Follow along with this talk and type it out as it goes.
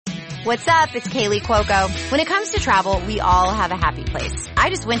What's up? It's Kaylee Cuoco. When it comes to travel, we all have a happy place.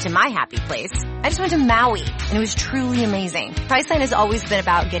 I just went to my happy place. I just went to Maui, and it was truly amazing. Priceline has always been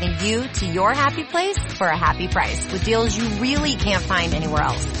about getting you to your happy place for a happy price with deals you really can't find anywhere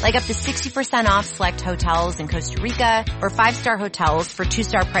else. Like up to 60% off select hotels in Costa Rica or 5-star hotels for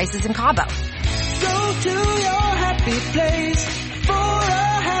 2-star prices in Cabo. Go to your happy place for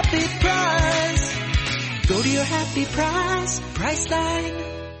a happy price. Go to your happy price, Priceline.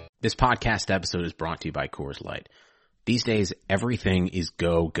 This podcast episode is brought to you by Coors Light. These days, everything is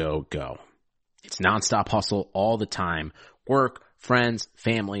go, go, go. It's nonstop hustle all the time. Work, friends,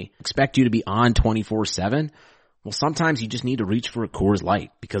 family. Expect you to be on 24/7? Well, sometimes you just need to reach for a Coors Light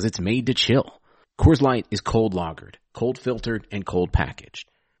because it's made to chill. Coors Light is cold lagered, cold filtered, and cold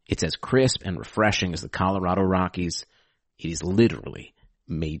packaged. It's as crisp and refreshing as the Colorado Rockies. It is literally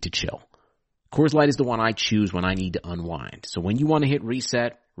made to chill. Coors Light is the one I choose when I need to unwind. So when you want to hit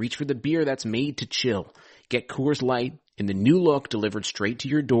reset, reach for the beer that's made to chill. Get Coors Light in the new look delivered straight to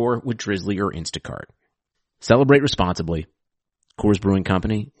your door with Drizzly or Instacart. Celebrate responsibly. Coors Brewing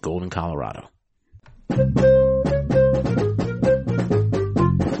Company, Golden, Colorado.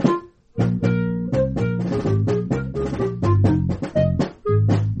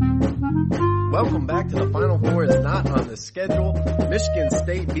 Welcome back to the Final Four is not on the schedule. Michigan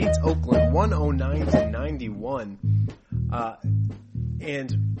State beats Oakland 109-91.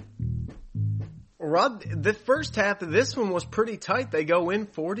 And Rod, the first half of this one was pretty tight. They go in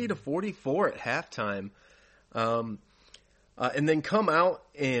 40-44 at halftime. And then come out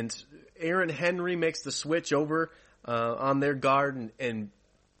and Aaron Henry makes the switch over on their guard and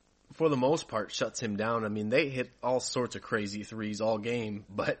for the most part shuts him down. I mean, they hit all sorts of crazy threes all game,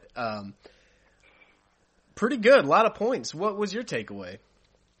 but pretty good. A lot of points. What was your takeaway?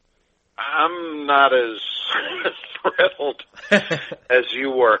 I'm not as thrilled as you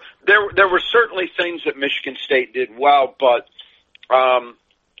were. There were certainly things that Michigan State did well, but I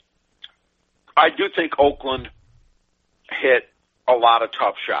do think Oakland hit a lot of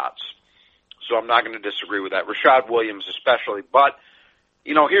tough shots. So I'm not going to disagree with that. Rashad Williams especially. But,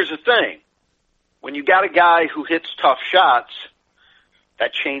 you know, here's the thing. When you got a guy who hits tough shots,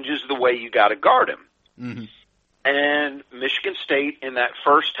 that changes the way you got to guard him. Mm-hmm. And Michigan State in that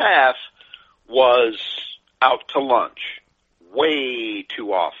first half was out to lunch way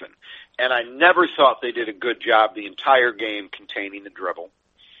too often. And I never thought they did a good job the entire game containing the dribble.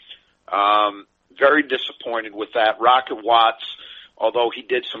 Very disappointed with that. Rocket Watts, although he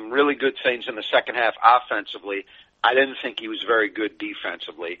did some really good things in the second half offensively, I didn't think he was very good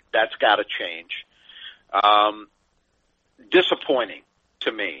defensively. That's got to change. Disappointing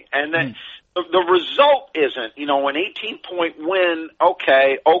to me. And then the result isn't, you know, an 18-point win,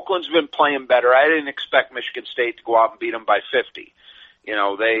 okay, Oakland's been playing better. I didn't expect Michigan State to go out and beat them by 50. You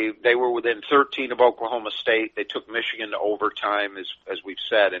know, they were within 13 of Oklahoma State. They took Michigan to overtime, as we've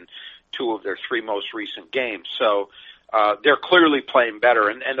said, in 2 of their 3 most recent games. So they're clearly playing better.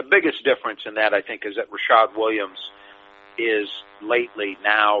 And the biggest difference in that, I think, is that Rashad Williams is lately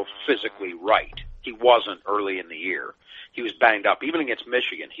now physically right. He wasn't early in the year. He was banged up. Even against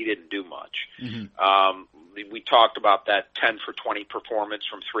Michigan, he didn't do much. Mm-hmm. We talked about that 10 for 20 performance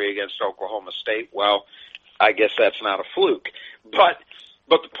from 3 against Oklahoma State. Well, I guess that's not a fluke. But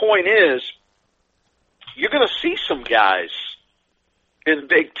the point is, you're going to see some guys in the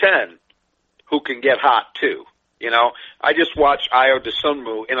Big Ten who can get hot too. You know, I just watched Ayo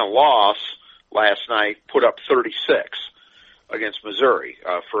Dosunmu in a loss last night put up 36 against Missouri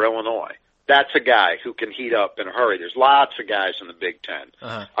for Illinois. That's a guy who can heat up in a hurry. There's lots of guys in the Big Ten.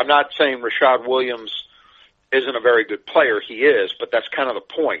 Uh-huh. I'm not saying Rashad Williams isn't a very good player. He is, but that's kind of the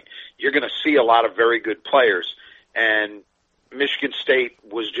point. You're going to see a lot of very good players, and Michigan State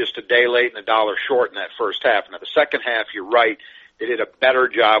was just a day late and a dollar short in that first half. Now, the second half, you're right, they did a better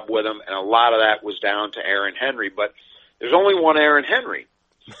job with him, and a lot of that was down to Aaron Henry, but there's only one Aaron Henry.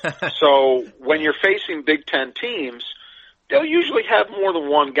 So when you're facing Big Ten teams, they'll usually have more than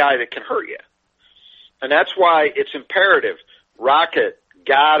one guy that can hurt you. And that's why it's imperative. Rocket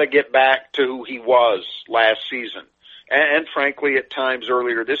got to get back to who he was last season. And frankly, at times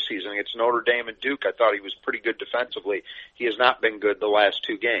earlier this season, against Notre Dame and Duke, I thought he was pretty good defensively. He has not been good the last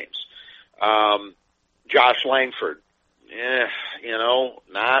 2 games. Josh Langford, you know,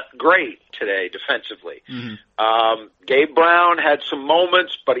 not great today defensively. Mm-hmm. Gabe Brown had some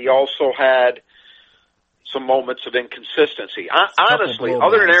moments, but he also had some moments of inconsistency. Honestly,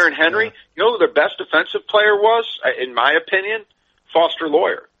 other than Aaron Henry, you know who their best defensive player was, in my opinion? Foster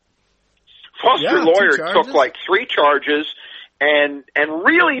Lawyer. Foster Lawyer took like 3 charges and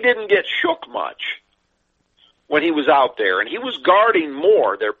really didn't get shook much when he was out there, and he was guarding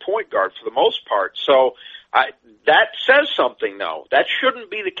more, their point guard for the most part. So that says something, though. That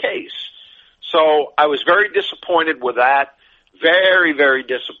shouldn't be the case. So I was very disappointed with that. Very, very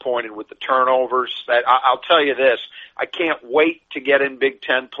disappointed with the turnovers. That I'll tell you this, I can't wait to get in Big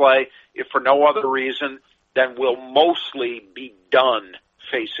Ten play, if for no other reason than we'll mostly be done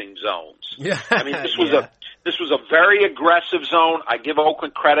facing zones. Yeah. I mean, this was a very aggressive zone. I give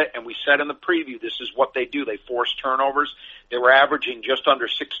Oakland credit, and we said in the preview, this is what they do. They force turnovers. They were averaging just under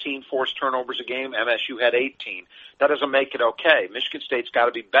 16 forced turnovers a game. MSU had 18. That doesn't make it okay. Michigan State's got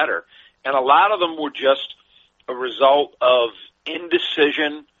to be better. And a lot of them were just a result of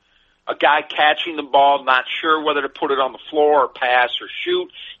indecision, a guy catching the ball, not sure whether to put it on the floor or pass or shoot.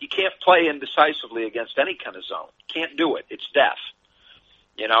 You can't play indecisively against any kind of zone. Can't do it. It's death.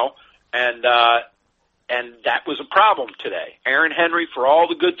 You know? And that was a problem today. Aaron Henry, for all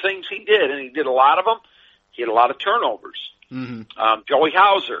the good things he did, and he did a lot of them, he had a lot of turnovers. Mm-hmm. Joey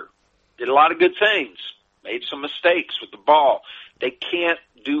Hauser did a lot of good things, made some mistakes with the ball. They can't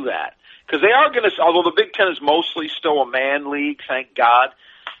do that. Because they are going to, although the Big Ten is mostly still a man league, thank God,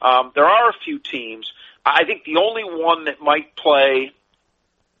 there are a few teams. I think the only one that might play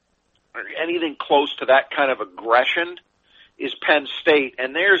anything close to that kind of aggression is Penn State,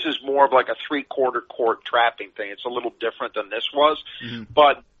 and theirs is more of like a three-quarter court trapping thing. It's a little different than this was. Mm-hmm.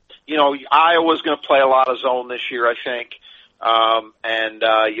 But, you know, Iowa's going to play a lot of zone this year, I think. And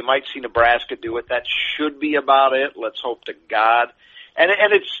you might see Nebraska do it. That should be about it. Let's hope to God. And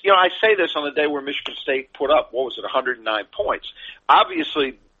it's, you know, I say this on the day where Michigan State put up, 109 points.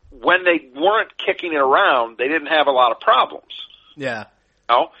 Obviously, when they weren't kicking it around, they didn't have a lot of problems. Yeah.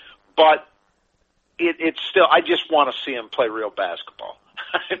 You know? But it's still, I just want to see them play real basketball.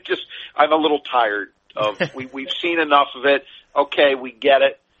 I'm a little tired of, we've seen enough of it. Okay, we get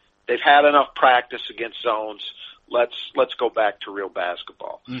it. They've had enough practice against zones. Let's go back to real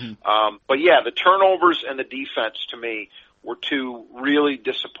basketball. Mm-hmm. But yeah, the turnovers and the defense to me were two really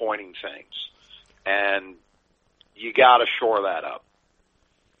disappointing things, and you got to shore that up.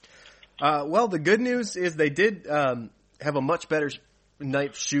 Well, the good news is they did have a much better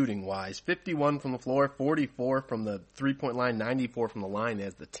night shooting-wise. 51 from the floor, 44 from the three-point line, 94 from the line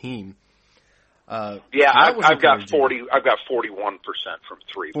as the team. I've got 40. I've got 41% from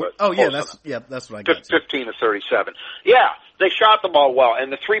three. But that's what I got. 15 to 37. Yeah, they shot the ball well,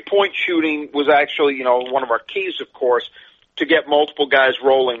 and the 3-point shooting was actually, you know, one of our keys, of course, to get multiple guys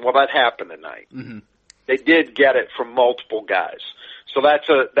rolling. Well, that happened tonight. Mm-hmm. They did get it from multiple guys, so that's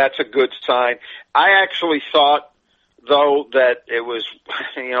a good sign. I actually thought, though, that it was,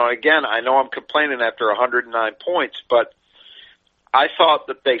 you know, again, I know I'm complaining after 109 points, but I thought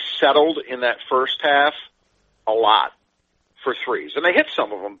that they settled in that first half a lot for threes, and they hit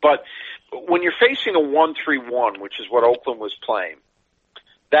some of them. But when you're facing a 1-3-1, which is what Oakland was playing,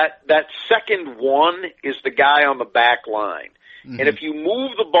 that second one is the guy on the back line. Mm-hmm. And if you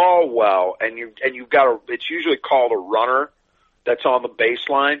move the ball well, and you've got it's usually called a runner that's on the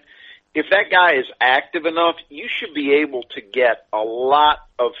baseline. If that guy is active enough, you should be able to get a lot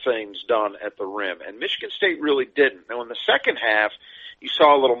of things done at the rim. And Michigan State really didn't. Now, in the second half, you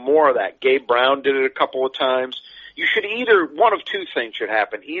saw a little more of that. Gabe Brown did it a couple of times. You should one of two things should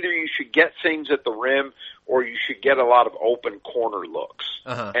happen. Either you should get things at the rim, or you should get a lot of open corner looks.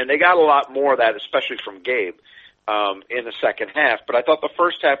 Uh-huh. And they got a lot more of that, especially from Gabe, in the second half. But I thought the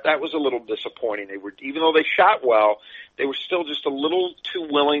first half, that was a little disappointing. Even though they shot well, they were still just a little too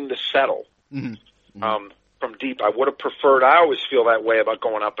willing to settle. Mm-hmm. From deep. I would have preferred, I always feel that way about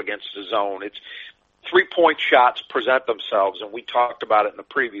going up against the zone. It's 3-point shots present themselves, and we talked about it in the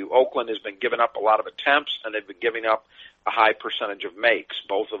preview. Oakland has been giving up a lot of attempts, and they've been giving up a high percentage of makes.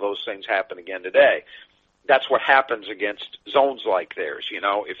 Both of those things happen again today. That's what happens against zones like theirs. You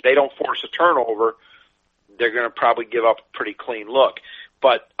know, if they don't force a turnover, they're going to probably give up a pretty clean look.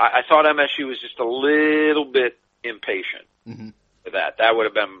 But I thought MSU was just a little bit impatient with that. That would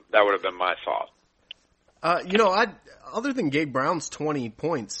have been my thought. You know, other than Gabe Brown's 20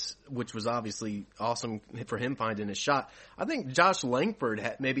 points, which was obviously awesome for him finding his shot, I think Josh Langford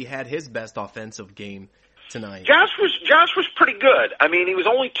maybe had his best offensive game tonight. Josh was pretty good. I mean, he was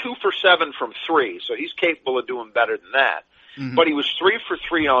only 2 for 7 from 3, so he's capable of doing better than that. Mm-hmm. But he was 3 for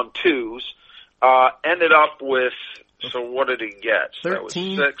 3 on twos. Ended up with, so what did he get? 13, that was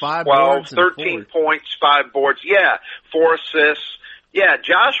 6, 5 12, boards 13 points, 5 boards. Yeah, 4 assists. Yeah,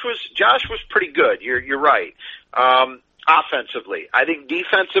 Josh was pretty good. You're right. Offensively, I think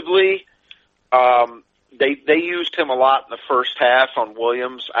defensively, they used him a lot in the first half on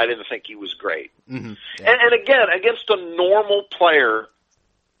Williams. I didn't think he was great. Mm-hmm. Yeah. And again, against a normal player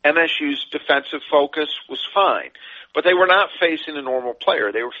MSU's defensive focus was fine, but they were not facing a normal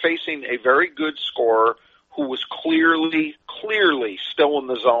player. They were facing a very good scorer who was clearly still in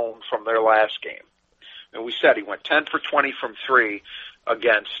the zone from their last game. And we said he went 10 for 20 from 3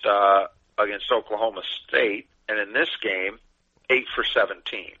 against Oklahoma State, and in this game, 8 for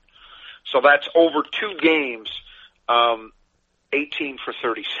 17. So that's over 2 games, 18 for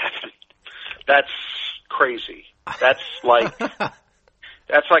 37. That's crazy. That's like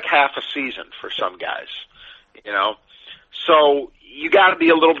half a season for some guys, you know. So you got to be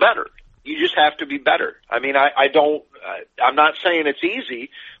a little better. You just have to be better. I mean, I'm not saying it's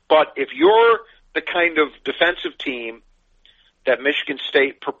easy, but if you're the kind of defensive team that Michigan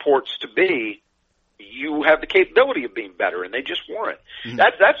State purports to be, you have the capability of being better, and they just weren't. Mm-hmm.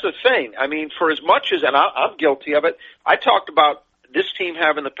 That's the thing. I mean, for as much as, and I'm guilty of it, I talked about this team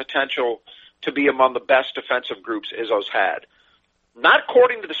having the potential to be among the best defensive groups Izzo's had. Not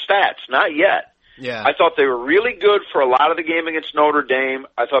according to the stats, not yet. Yeah. I thought they were really good for a lot of the game against Notre Dame.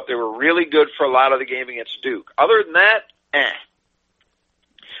 I thought they were really good for a lot of the game against Duke. Other than that,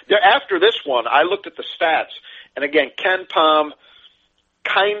 After this one, I looked at the stats, and again, Ken Pom,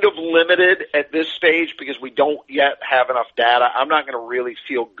 kind of limited at this stage because we don't yet have enough data. I'm not going to really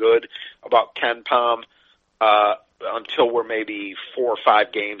feel good about Ken Pom until we're maybe 4 or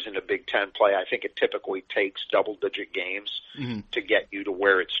 5 games into Big Ten play. I think it typically takes double-digit games to get you to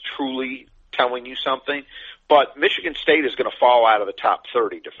where it's truly telling you something. But Michigan State is going to fall out of the top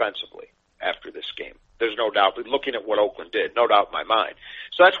 30 defensively after this game. There's no doubt. Looking at what Oakland did, no doubt in my mind.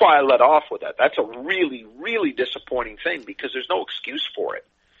 So that's why I let off with that. That's a really, really disappointing thing because there's no excuse for it.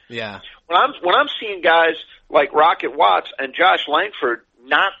 Yeah. When I'm seeing guys like Rocket Watts and Josh Langford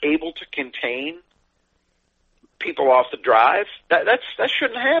not able to contain people off the drive, that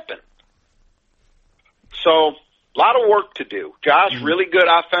shouldn't happen. So a lot of work to do. Josh really good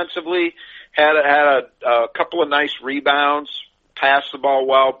offensively, had a couple of nice rebounds, passed the ball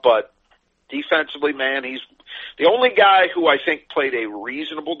well, but defensively, man, he's the only guy who I think played a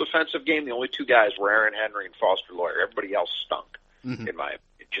reasonable defensive game. The only 2 guys were Aaron Henry and Foster Loyer. Everybody else stunk, in my opinion.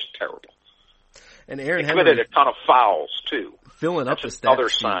 Just terrible. And Aaron Henry committed a ton of fouls, too. Filling up That's the stat another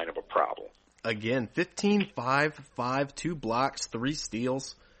sheet. sign of a problem. Again, 15, 5, 5, 2 blocks, 3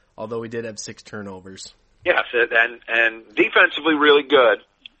 steals, although he did have 6 turnovers. Yes, and defensively really good.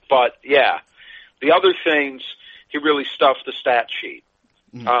 But, yeah, the other things, he really stuffed the stat sheet.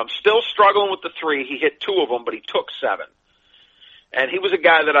 Still struggling with the 3. He hit 2 of them, but he took 7. And he was a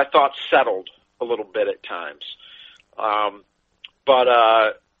guy that I thought settled a little bit at times.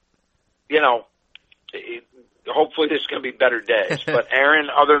 Hopefully there's going to be better days. But Aaron,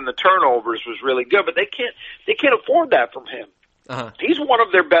 other than the turnovers, was really good. But they can't afford that from him. Uh-huh. He's one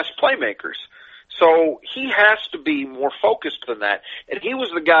of their best playmakers. So he has to be more focused than that. And he was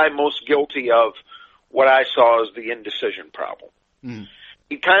the guy most guilty of what I saw as the indecision problem.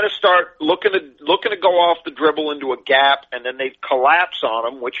 You kind of start looking to go off the dribble into a gap, and then they collapse on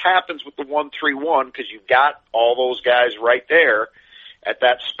him, which happens with the 1-3-1 because you've got all those guys right there at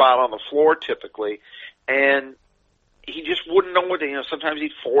that spot on the floor typically, and he just wouldn't know what to, sometimes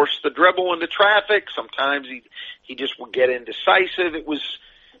he'd force the dribble into traffic, sometimes he just would get indecisive. It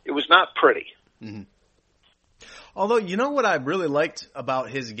was not pretty. Mm-hmm. Although, you know what I really liked about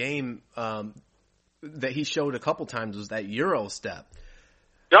his game that he showed a couple times was that Euro step.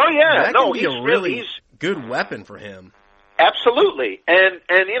 Oh yeah, that can be a really good weapon for him. Absolutely, and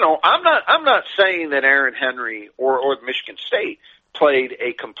I'm not saying that Aaron Henry or Michigan State played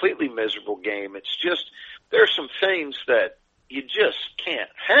a completely miserable game. It's just there's some things that you just can't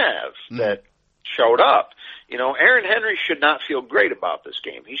have that showed up. Aaron Henry should not feel great about this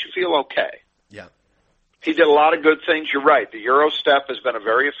game. He should feel okay. Yeah, he did a lot of good things. You're right. The Euro step has been a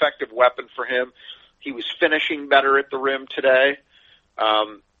very effective weapon for him. He was finishing better at the rim today.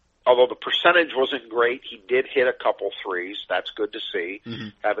 Although the percentage wasn't great, he did hit a couple threes. That's good to see.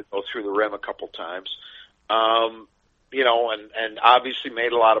 Have it go through the rim a couple times. And obviously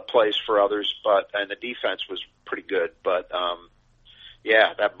made a lot of plays for others, and the defense was pretty good. But,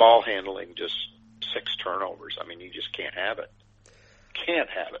 that ball handling, just 6 turnovers. I mean, you just can't have it. Can't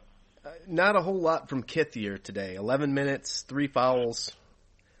have it. Not a whole lot from Kithier today. 11 minutes, 3 fouls.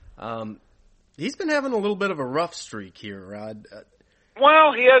 He's been having a little bit of a rough streak here, Rod.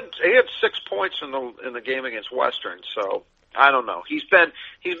 Well, he had 6 points in the game against Western, so I don't know. He's been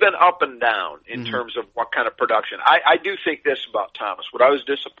up and down in terms of what kind of production. I do think this about Thomas. What I was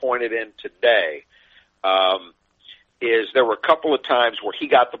disappointed in today is there were a couple of times where he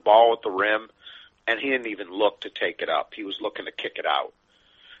got the ball at the rim and he didn't even look to take it up. He was looking to kick it out.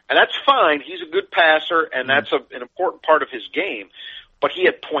 And that's fine. He's a good passer, and that's an important part of his game. but he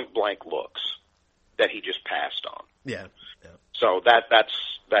had point-blank looks that he just passed on. Yeah. So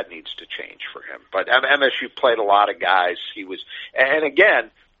that needs to change for him. But MSU played a lot of guys. And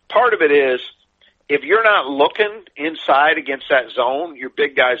again, part of it is if you're not looking inside against that zone, your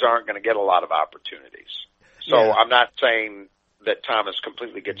big guys aren't going to get a lot of opportunities. So I'm not saying that Thomas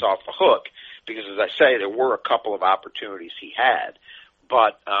completely gets off the hook because, as I say, there were a couple of opportunities he had,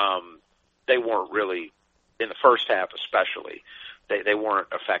 but they weren't really in the first half, especially. They weren't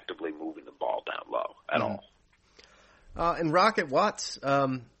effectively moving the ball down low at all. And Rocket Watts,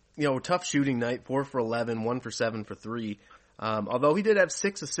 tough shooting night, 4 for 11, 1 for 7 for 3. Although he did have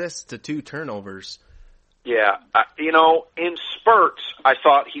 6 assists to 2 turnovers. Yeah, in spurts, I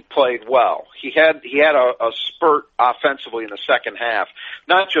thought he played well. He had a spurt offensively in the second half,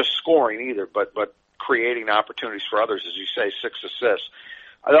 not just scoring either, but creating opportunities for others, as you say, 6 assists.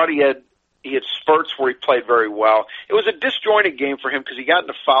 I thought he had spurts where he played very well. It was a disjointed game for him because he got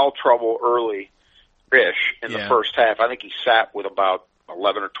into foul trouble early-ish in the first half. I think he sat with about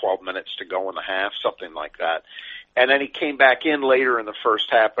 11 or 12 minutes to go in the half, something like that. And then he came back in later in the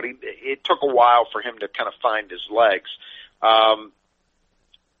first half, but it took a while for him to kind of find his legs.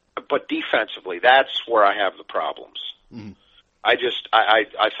 But defensively, that's where I have the problems. Mm-hmm. I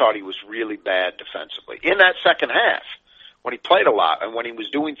thought he was really bad defensively. In that second half, when he played a lot and when he was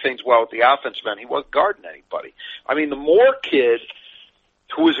doing things well at the offensive end, he wasn't guarding anybody. I mean, the Moore kid,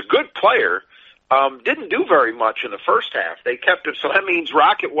 who was a good player, didn't do very much in the first half. They kept him, so that means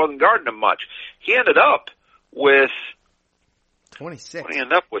Rocket wasn't guarding him much. He ended up with 26. What did he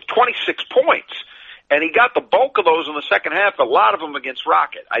end up with? 26 points. And he got the bulk of those in the second half, a lot of them against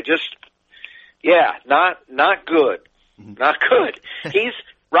Rocket. Not good. Not good.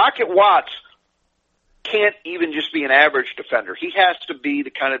 Rocket Watts can't even just be an average defender. He has to be the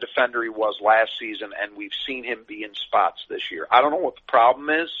kind of defender he was last season, and we've seen him be in spots this year. I don't know what the problem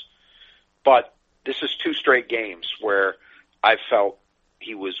is, but this is 2 straight games where I felt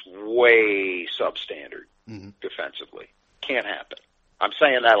he was way substandard defensively. Can't happen. I'm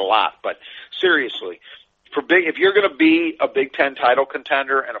saying that a lot, but seriously, if you're going to be a Big Ten title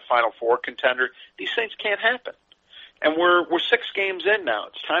contender and a Final Four contender, these things can't happen. And we're 6 games in now.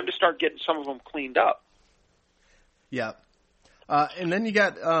 It's time to start getting some of them cleaned up. Yeah. And then you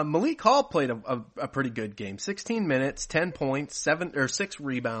got Malik Hall played a pretty good game. 16 minutes, 10 points, 6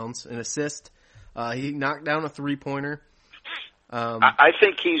 rebounds, an assist. He knocked down a 3-pointer. I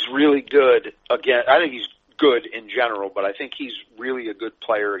think he's really good. Again, I think he's good in general, but I think he's really a good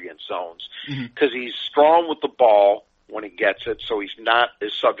player against zones because he's strong with the ball when he gets it, so he's not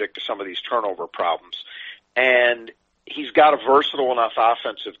as subject to some of these turnover problems. And he's got a versatile enough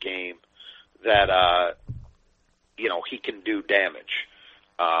offensive game that he can do damage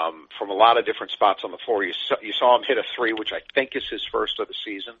from a lot of different spots on the floor. You saw him hit a 3, which I think is his first of the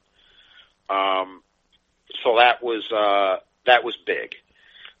season. So that was big.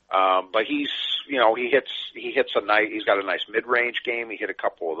 But he's got a nice mid-range game. He hit a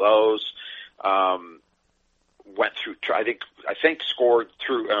couple of those. Went through, I think scored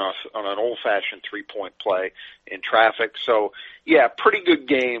through on an old-fashioned 3-point play in traffic. So yeah, pretty good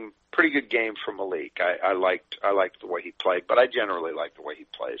game from Malik. I liked the way he played, but I generally like the way he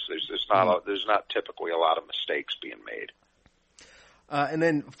plays. There's not typically a lot of mistakes being made. And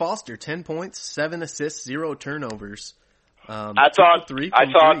then Foster, 10 points, 7 assists, 0 turnovers. I thought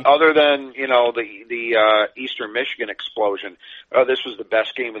other than, the Eastern Michigan explosion, this was the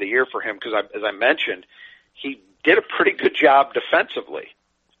best game of the year for him because, as I mentioned, he did a pretty good job defensively.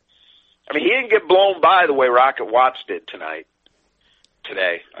 I mean, he didn't get blown by the way Rocket Watts did today,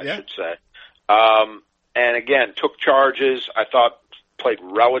 I should say. And again, took charges. I thought played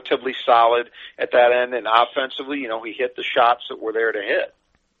relatively solid at that end, and offensively, he hit the shots that were there to hit.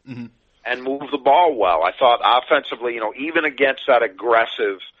 Mm-hmm. And move the ball well. I thought offensively, even against that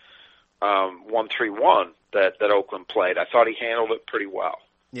aggressive 1-3-1 that Oakland played, I thought he handled it pretty well.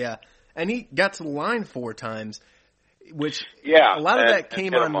 Yeah, and he got to the line 4 times, which a lot of that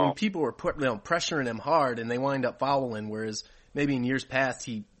came on when people were pressuring him hard, and they wind up fouling. Whereas maybe in years past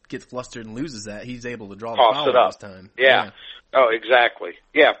he gets flustered and loses that. He's able to draw the foul this time. Yeah. Oh, exactly.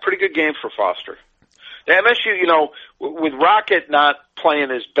 Yeah, pretty good game for Foster. The MSU, with Rocket not playing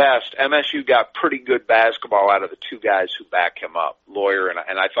his best, MSU got pretty good basketball out of the 2 guys who back him up, Lawyer, and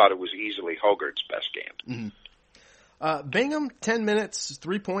I thought it was easily Hogarth's best game. Mm-hmm. Bingham, 10 minutes,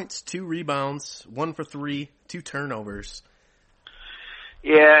 3 points, 2 rebounds, 1 for 3, 2 turnovers.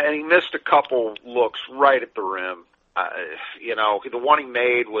 Yeah, and he missed a couple looks right at the rim. The one he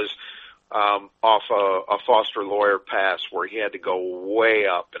made was off a Foster Lawyer pass where he had to go way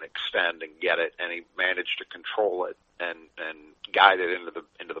up and extend and get it, and he managed to control it and guide it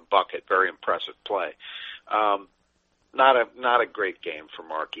into the bucket. Very impressive play. Not a great game for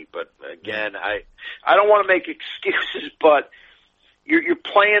Markey, but again, I don't want to make excuses, but you're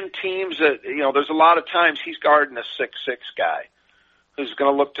playing teams that, there's a lot of times he's guarding a 6'6" guy who's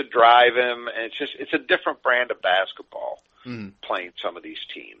going to look to drive him, and it's a different brand of basketball playing some of these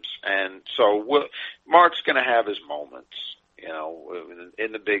teams. And so Mark's going to have his moments,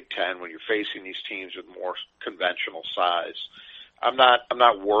 in the Big Ten when you're facing these teams with more conventional size. I'm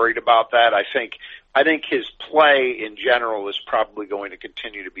not worried about that. I think his play in general is probably going to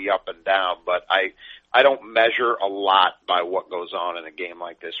continue to be up and down, but I don't measure a lot by what goes on in a game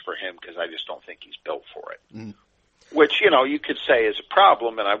like this for him because I just don't think he's built for it. Which, you could say is a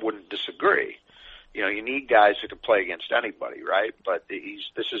problem, and I wouldn't disagree. You need guys who can play against anybody, right? But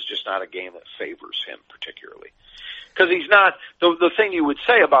this is just not a game that favors him particularly. Because he's not, the thing you would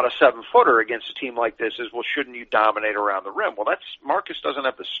say about a 7-footer against a team like this is, well, shouldn't you dominate around the rim? Well, Marcus doesn't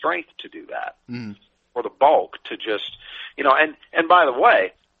have the strength to do that. Or the bulk to just, and by the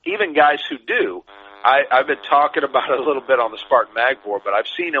way, even guys who do, I've been talking about it a little bit on the Spartan Mag board, but I've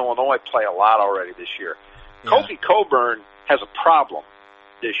seen Illinois play a lot already this year. Yeah. Kofi Coburn has a problem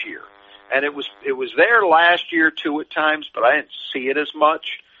this year. And it was there last year too at times, but I didn't see it as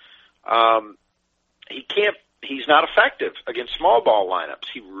much. He's not effective against small ball lineups.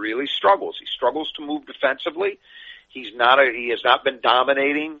 He really struggles. He struggles to move defensively. He has not been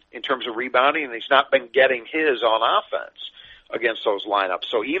dominating in terms of rebounding, and he's not been getting his on offense against those lineups.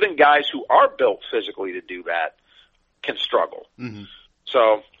 So even guys who are built physically to do that can struggle.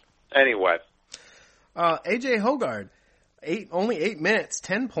 So anyway. A.J. Hogard, only 8 minutes,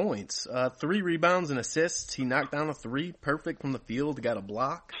 10 points, 3 rebounds and assists. He knocked down a 3, perfect from the field, got a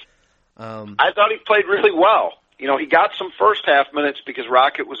block. I thought he played really well. He got some first half minutes because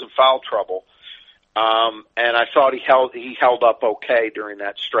Rocket was in foul trouble. And I thought he held up okay during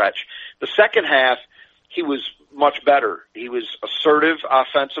that stretch. The second half, he was much better. He was assertive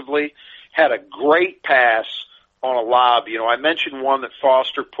offensively, had a great pass on a lob. I mentioned one that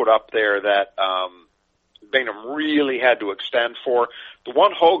Foster put up there that, Bingham really had to extend for. The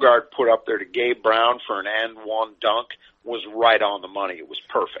one Hogard put up there to Gabe Brown for an and one dunk was right on the money. It was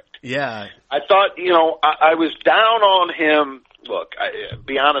perfect. Yeah. I thought, I was down on him. Look,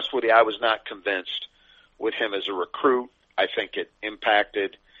 be honest with you, I was not convinced with him as a recruit. I think it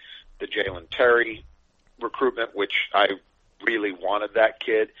impacted the Jalen Terry recruitment, which I really wanted that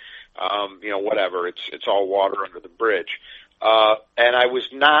kid. Whatever. It's all water under the bridge. And I was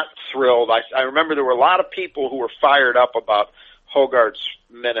not thrilled. I remember there were a lot of people who were fired up about Hogard's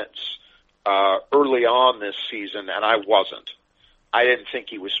minutes early on this season, and I wasn't. I didn't think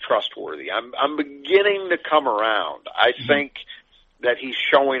he was trustworthy. I'm beginning to come around. I think that he's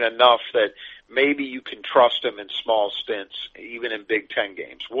showing enough that maybe you can trust him in small stints, even in Big Ten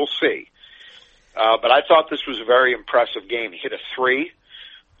games. We'll see. But I thought this was a very impressive game. He hit a 3.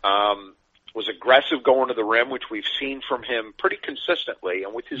 Was aggressive going to the rim, which we've seen from him pretty consistently.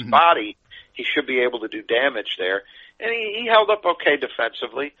 And with his body, he should be able to do damage there. And he held up okay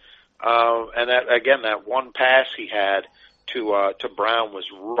defensively. And that one pass he had to Brown was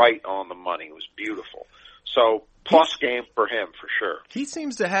right on the money. It was beautiful. So plus game for him for sure. He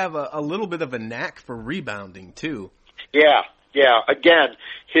seems to have a little bit of a knack for rebounding too. Yeah. Again,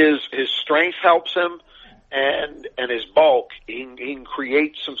 his strength helps him, and his bulk. He can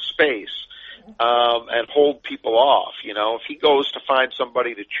create some space. And hold people off. If he goes to find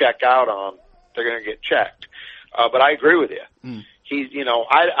somebody to check out on, they're going to get checked. But I agree with you. He's,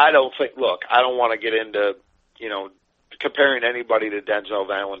 I don't think, look, I don't want to get into, comparing anybody to Denzel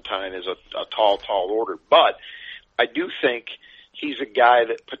Valentine as a tall order, but I do think he's a guy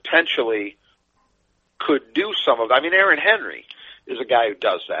that potentially could do some of, Aaron Henry is a guy who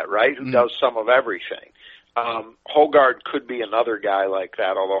does that, right? Who does some of everything. Hogard could be another guy like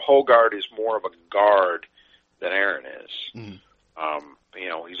that, although Hogard is more of a guard than Aaron is.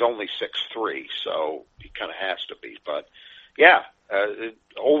 He's only 6'3", so he kind of has to be. But,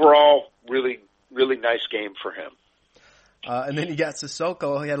 overall, really, really nice game for him. And then you got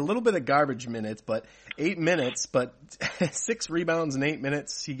Sissoko. He had a little bit of garbage minutes, but 8 minutes, but 6 rebounds in 8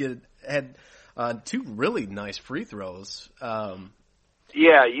 minutes. He had 2 really nice free throws.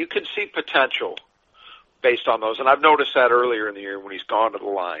 You can see potential based on those, and I've noticed that earlier in the year when he's gone to the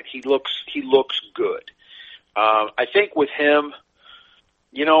line. He looks good. I think with him,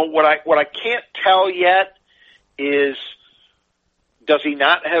 what I can't tell yet is, does he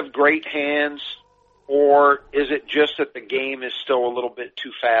not have great hands, or is it just that the game is still a little bit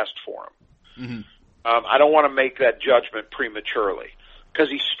too fast for him? Mm-hmm. I don't want to make that judgment prematurely because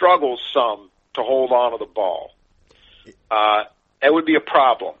he struggles some to hold on to the ball. It would be a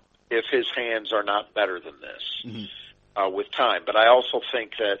problem if his hands are not better than this with time. But I also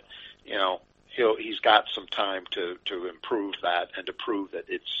think that, you know, he's got some time to improve that and to prove that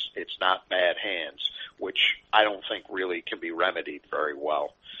it's not bad hands, which I don't think really can be remedied very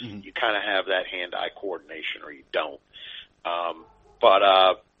well. Mm-hmm. You kind of have that hand-eye coordination or you don't.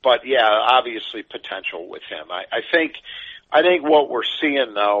 But yeah, obviously potential with him. I think what we're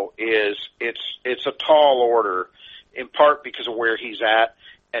seeing though is it's a tall order, in part because of where he's at,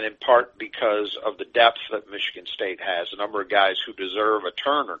 and in part because of the depth that Michigan State has. A number of guys who deserve a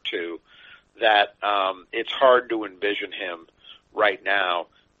turn or two. That it's hard to envision him right now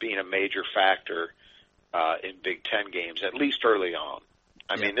being a major factor in Big Ten games, at least early on.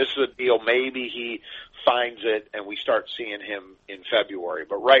 I mean, this is a deal. Maybe he finds it and we start seeing him in February.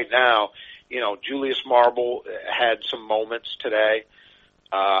 But right now, you know, Julius Marble had some moments today,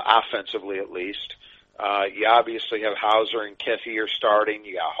 offensively at least. You obviously have Hauser and Kiffey are starting.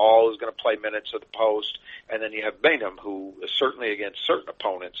 You got Hall who's going to play minutes at the post. And then you have Bingham, who certainly against certain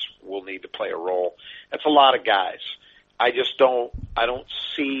opponents will need to play a role. That's a lot of guys. I don't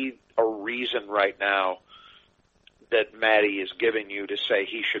see a reason right now that Matty is giving you to say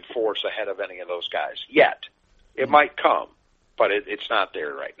he should force ahead of any of those guys yet. It might come, but it's not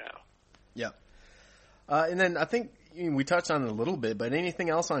there right now. Yeah. And then I think we touched on it a little bit, but anything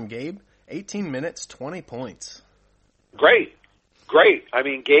else on Gabe? 18 minutes, 20 points. Great. I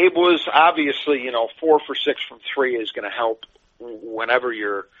mean, Gabe was obviously, 4 for 6 from 3 is going to help whenever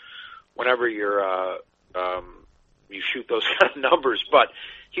you shoot those kind of numbers. But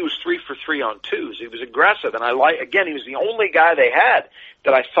he was 3 for 3 on twos. He was aggressive, and he was the only guy they had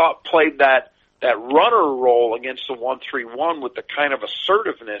that I thought played that runner role against the 1-3-1 with the kind of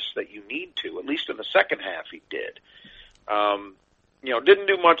assertiveness that you need to. At least in the second half, he did. Didn't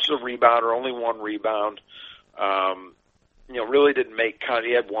do much of a rebound, or only one rebound. Really didn't make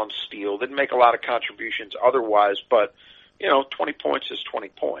he had one steal. Didn't make a lot of contributions otherwise, but 20 points is 20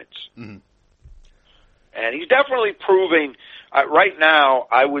 points. Mm-hmm. And he's definitely proving right now,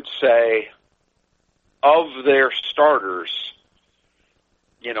 I would say, of their starters,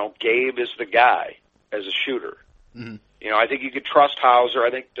 Gabe is the guy as a shooter. Mm-hmm. I think you could trust Hauser. I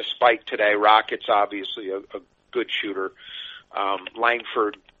think despite today, Rocket's obviously a good shooter.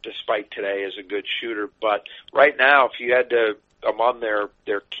 Langford, despite today, is a good shooter. But right now, if you had to, among their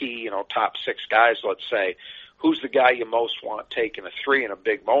key, top 6 guys, let's say, who's the guy you most want taking a 3 in a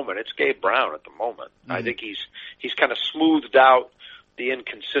big moment? It's Gabe Brown at the moment. Mm-hmm. I think he's kind of smoothed out the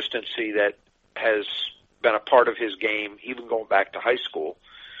inconsistency that has been a part of his game, even going back to high school.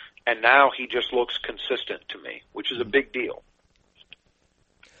 And now he just looks consistent to me, which is a big deal.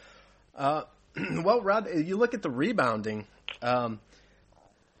 Well, Rod, you look at the rebounding.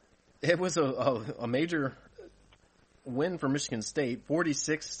 It was a major win for Michigan State,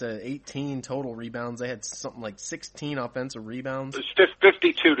 46-18 total rebounds. They had something like 16 offensive rebounds. It was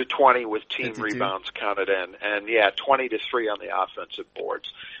 52-20 with team 52 rebounds counted in, and 20-3 on the offensive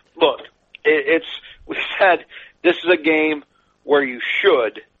boards. Look, we said this is a game where you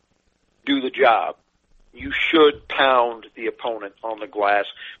should do the job. You should pound the opponent on the glass,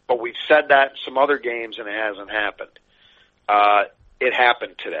 but we've said that in some other games and it hasn't happened. It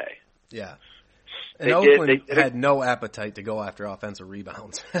happened today. Yeah. And Oakland had no appetite to go after offensive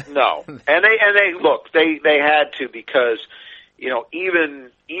rebounds. No. And they had to because,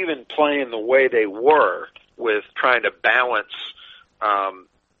 even playing the way they were with trying to balance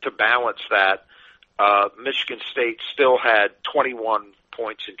that, Michigan State still had 21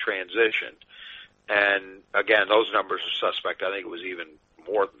 points in transition. And again, those numbers are suspect. I think it was even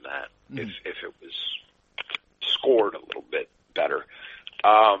more than that if it was scored a little bit better.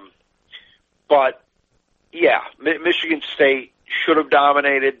 But yeah, Michigan State should have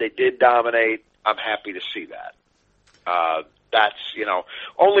dominated. They did dominate. I'm happy to see that. That's,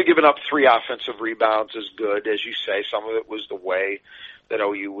 only giving up 3 offensive rebounds is good. As you say, some of it was the way that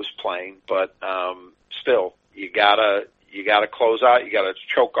OU was playing, but still, you gotta close out. You gotta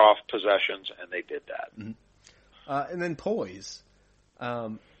choke off possessions, and they did that. Mm-hmm. And then poise.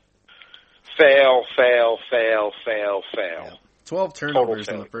 Fail. Yeah. 12 turnovers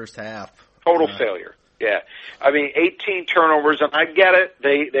in the first half. Total failure. Yeah. I mean, 18 turnovers, and I get it.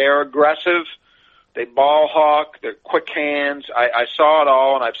 They are aggressive. They ball hawk. They're quick hands. I saw it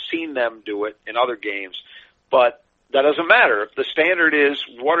all, and I've seen them do it in other games. But that doesn't matter. If the standard is,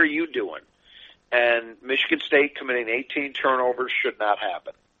 what are you doing? And Michigan State committing 18 turnovers should not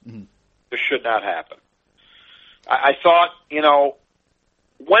happen. This should not happen. I thought,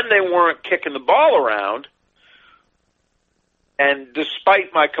 when they weren't kicking the ball around, and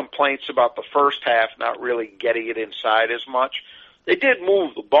despite my complaints about the first half not really getting it inside as much, they did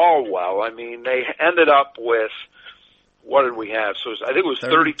move the ball well. I mean, they ended up with, what did we have? So I think it was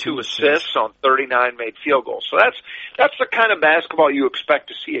 32 assists on 39 made field goals. So that's the kind of basketball you expect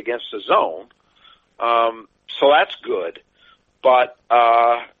to see against the zone. So that's good. But,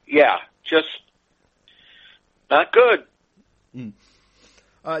 just not good.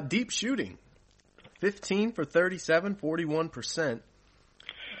 Deep shooting. 15 for 37, 41%.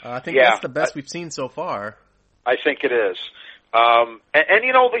 I think that's the best we've seen so far. I think it is.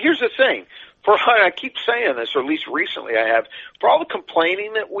 Here's the thing. I keep saying this, or at least recently I have, for all the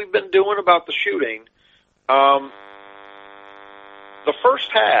complaining that we've been doing about the shooting, the first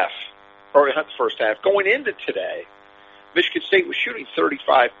half, or not the first half, going into today, Michigan State was shooting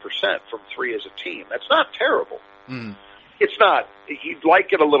 35% from three as a team. That's not terrible. Mm. It's not. You'd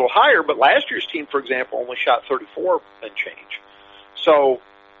like it a little higher, but last year's team, for example, only shot 34 and change. So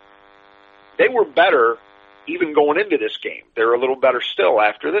they were better even going into this game. They're a little better still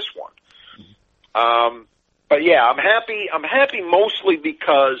after this one. But yeah, I'm happy. I'm happy mostly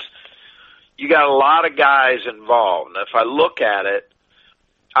because you got a lot of guys involved. And if I look at it,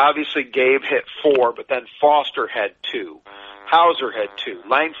 obviously Gabe hit 4, but then Foster had 2. Hauser had 2.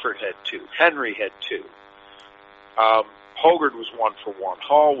 Langford had 2. Henry had 2. Hogard was 1 for 1.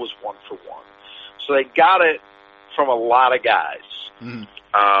 Hall was 1 for 1. So they got it from a lot of guys. Mm.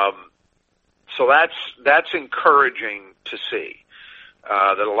 So that's encouraging to see.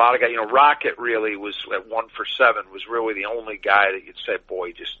 That a lot of guys, Rocket really was at 1 for 7, was really the only guy that you'd say,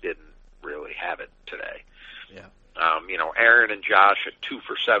 boy, just didn't really have it today. Yeah. Aaron and Josh at 2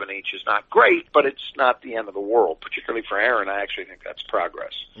 for 7 each is not great, but it's not the end of the world. Particularly for Aaron, I actually think that's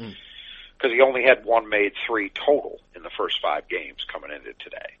progress. Because he only had 1 made 3 total in the first 5 games coming into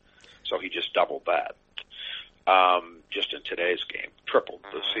today. So he just doubled that. Just in today's game, tripled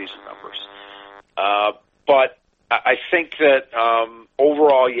the season numbers. But I think that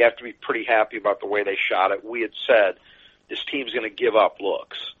overall you have to be pretty happy about the way they shot it. We had said this team's going to give up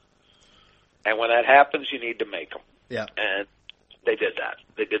looks. And when that happens, you need to make them. Yeah. And they did that.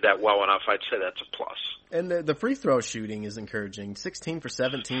 They did that well enough. I'd say that's a plus. And the free throw shooting is encouraging. 16 for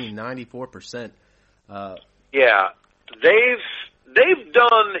 17, 94%. Yeah. They've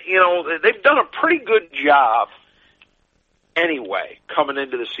done, they've done a pretty good job anyway coming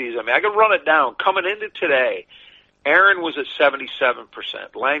into the season. I mean, I can run it down. Coming into today, Aaron was at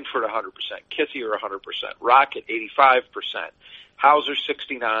 77%, Langford 100%, Kithier 100%, Rocket 85%, Hauser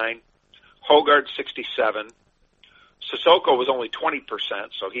 69%, Hogard 67%, Sissoko was only 20%,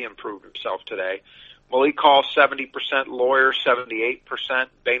 so he improved himself today. Malik Hall 70%, Lawyer 78%,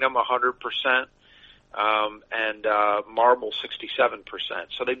 Bainham 100%, and Marble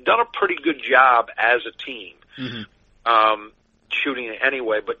 67%. So they've done a pretty good job as a team shooting it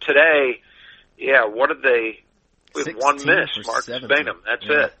anyway. But today, what did they? With 1 miss, Marcus 17. Bainham. That's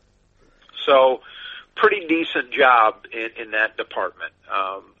it. So pretty decent job in that department.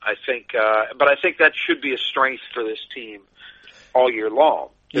 I think, but I think that should be a strength for this team all year long.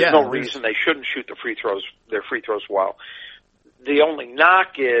 There's no reason they shouldn't shoot their free throws well. The only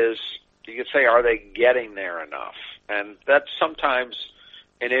knock is, you could say, are they getting there enough? And that's sometimes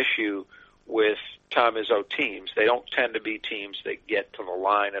an issue with Tom Izzo teams. They don't tend to be teams that get to the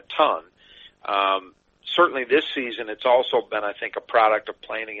line a ton. Certainly this season, it's also been, I think, a product of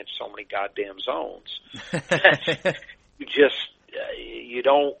playing against so many goddamn zones.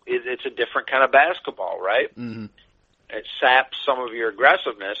 It's a different kind of basketball, right? Mm-hmm. It saps some of your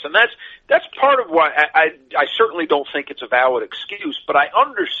aggressiveness. And that's part of why I certainly don't think it's a valid excuse, but I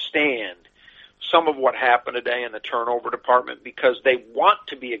understand some of what happened today in the turnover department because they want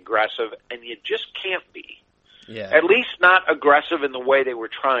to be aggressive and you just can't be. Yeah. At least not aggressive in the way they were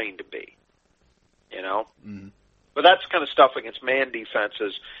trying to be. But that's kind of stuff against man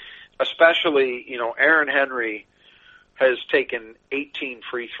defenses, especially, Aaron Henry has taken 18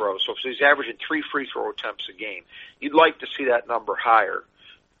 free throws, so he's averaging 3 free throw attempts a game. You'd like to see that number higher.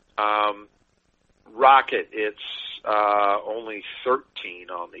 Rocket, it's only 13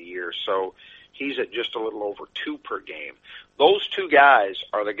 on the year, so he's at just a little over 2 per game. Those 2 guys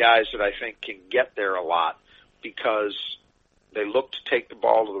are the guys that I think can get there a lot because they look to take the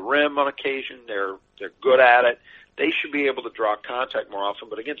ball to the rim on occasion. They're good at it. They should be able to draw contact more often,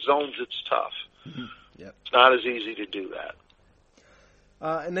 but against zones, it's tough. Mm-hmm. Yep. It's not as easy to do that.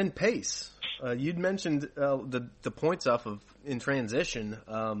 And then pace. You'd mentioned the points off of in transition.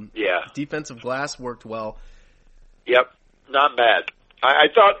 Yeah. Defensive glass worked well. Yep. Not bad. I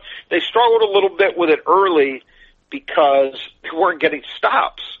thought they struggled a little bit with it early because they weren't getting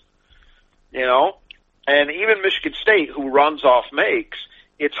stops, you know? And even Michigan State, who runs off makes,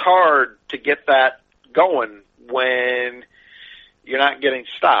 it's hard to get that going when you're not getting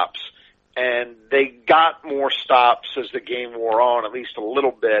stops. And they got more stops as the game wore on, at least a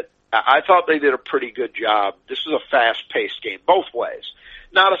little bit. I thought they did a pretty good job. This was a fast-paced game, both ways.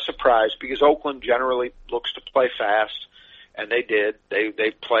 Not a surprise because Oakland generally looks to play fast. And they did.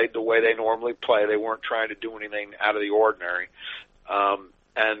 They played the way they normally play. They weren't trying to do anything out of the ordinary. So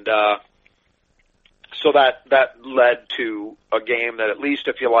that led to a game that, at least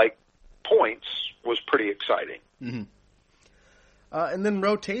if you like points, was pretty exciting. Mm-hmm. And then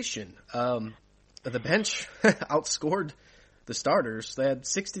rotation. The bench outscored the starters. They had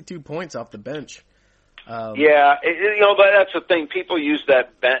 62 points off the bench. That's the thing. People use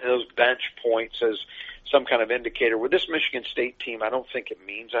those bench points as some kind of indicator. With this Michigan State team, I don't think it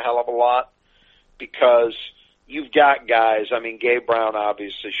means a hell of a lot because you've got guys. I mean, Gabe Brown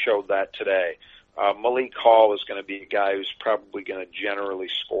obviously showed that today. Malik Hall is going to be a guy who's probably going to generally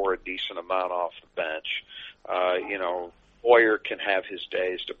score a decent amount off the bench. Boyer can have his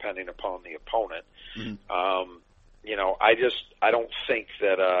days depending upon the opponent. Mm-hmm.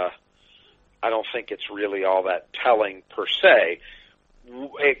 I don't think it's really all that telling per se,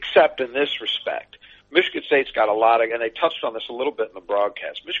 except in this respect. Michigan State's got a lot of, and they touched on this a little bit in the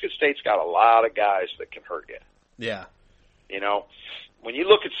broadcast, Michigan State's got a lot of guys that can hurt you. Yeah. When you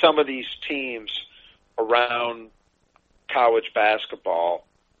look at some of these teams around college basketball,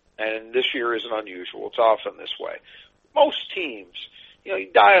 and this year isn't unusual, it's often this way, most teams, you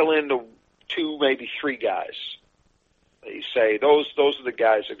dial into 2, maybe 3 guys. You say, those are the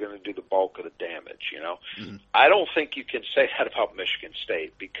guys that are going to do the bulk of the damage, Mm-hmm. I don't think you can say that about Michigan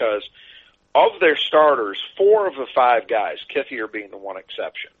State because of their starters, 4 of the 5 guys, Kithier being the one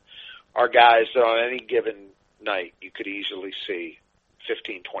exception, are guys that on any given night you could easily see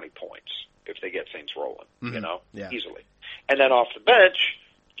 15, 20 points if they get things rolling, Yeah. Easily. And then off the bench,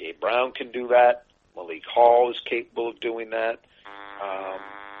 Gabe Brown can do that. Malik Hall is capable of doing that.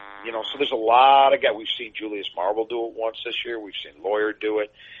 So there's a lot of guys. We've seen Julius Marble do it once this year. We've seen Lawyer do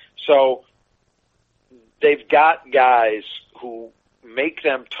it. So they've got guys who make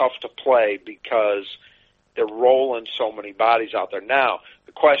them tough to play because they're rolling so many bodies out there. Now,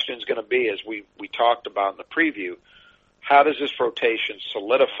 the question is going to be, as we talked about in the preview, how does this rotation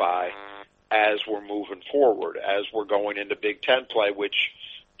solidify as we're moving forward, as we're going into Big Ten play, which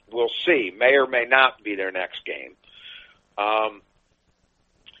we'll see, may or may not be their next game.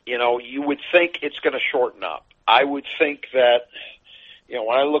 You would think it's going to shorten up. I would think that,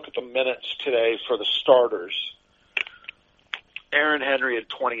 when I look at the minutes today for the starters, Aaron Henry had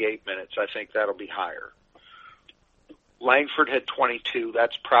 28 minutes. I think that'll be higher. Langford had 22.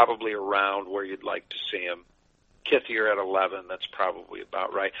 That's probably around where you'd like to see him. Kithier had 11. That's probably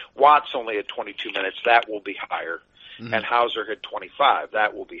about right. Watts only had 22 minutes. That will be higher. Mm-hmm. And Hauser had 25.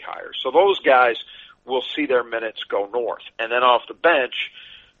 That will be higher. So those guys will see their minutes go north. And then off the bench,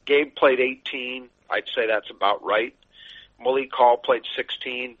 Gabe played 18. I'd say that's about right. Malik Hall played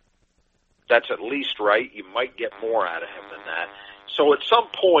 16. That's at least right. You might get more out of him than that. So at some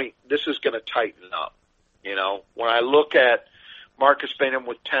point, this is going to tighten up. When I look at Marcus Bainham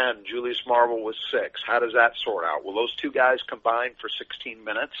with 10, Julius Marble with 6, how does that sort out? Will those 2 guys combine for 16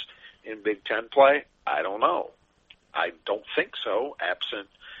 minutes in Big Ten play? I don't know. I don't think so, absent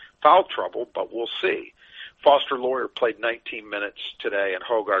foul trouble, but we'll see. Foster Lawyer played 19 minutes today, and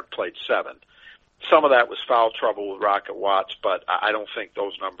Hogard played 7. Some of that was foul trouble with Rocket Watts, but I don't think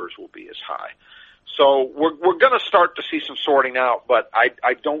those numbers will be as high. So we're going to start to see some sorting out, but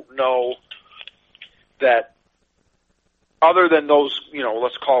I don't know that other than those,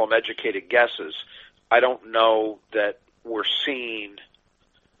 let's call them educated guesses, I don't know that we're seeing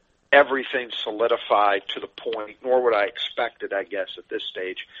everything solidified to the point, nor would I expect it, I guess, at this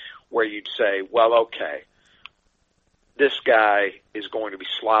stage, where you'd say, well, okay, this guy is going to be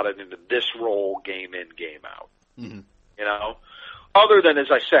slotted into this role game in, game out. Mm-hmm. Other than, as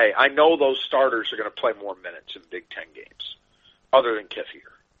I say, I know those starters are going to play more minutes in Big Ten games, other than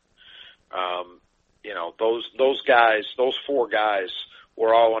Kithier. Those guys, those 4 guys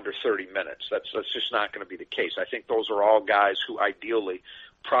were all under 30 minutes. That's just not going to be the case. I think those are all guys who ideally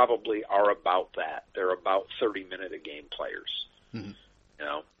probably are about that. They're about 30-minute-a-game players. Mm-hmm.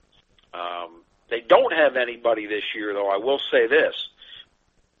 They don't have anybody this year, though. I will say this.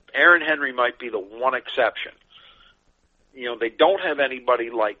 Aaron Henry might be the one exception. They don't have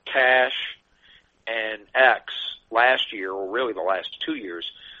anybody like Cash and X last year, or really the last 2 years,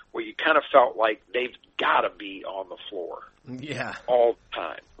 where you kind of felt like they've got to be on the floor. Yeah. All the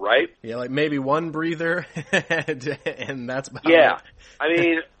time, right? Yeah, like maybe one breather, and that's about Yeah. it. I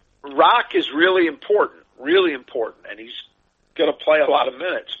mean, Rock is really important, and he's going to play a lot of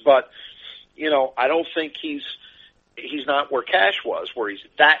minutes. But, I don't think he's not where Cash was, where he's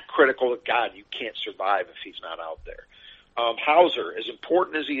that critical that, God, you can't survive if he's not out there. Hauser, as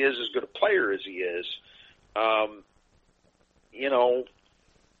important as he is, as good a player as he is, I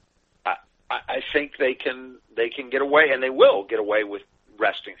think they can get away, and they will get away with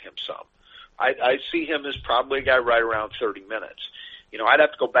resting him some. I see him as probably a guy right around 30 minutes. I'd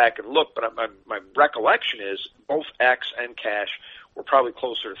have to go back and look, but my recollection is both X and Cash were probably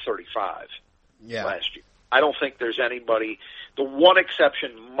closer to 35 last year. I don't think there's anybody. The one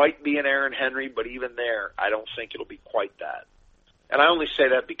exception might be an Aaron Henry, but even there, I don't think it'll be quite that. And I only say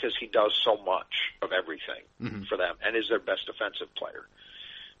that because he does so much of everything for them and is their best defensive player.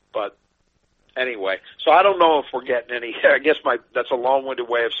 But anyway, so I don't know if we're getting any. I guess that's a long-winded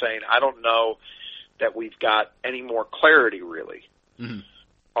way of saying I don't know that we've got any more clarity really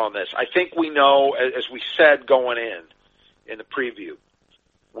on this. I think we know, as we said going in the preview,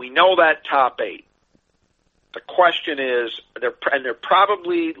 we know that top 8. The question is, they're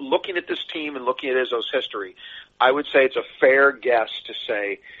probably looking at this team and looking at Izzo's history. I would say it's a fair guess to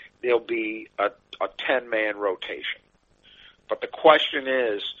say there'll be a 10-man rotation. But the question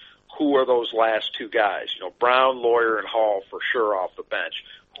is, who are those last 2 guys? Brown, Lawyer, and Hall for sure off the bench.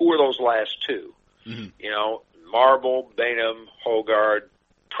 Who are those last 2? Marble, Bainham, Hogard,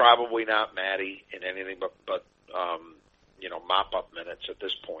 probably not Matty in anything but mop-up minutes at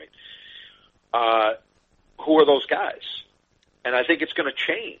this point. Who are those guys? And I think it's going to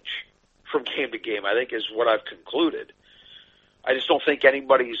change from game to game, I think is what I've concluded. I just don't think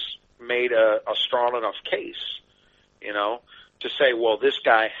anybody's made a strong enough case, to say, well, this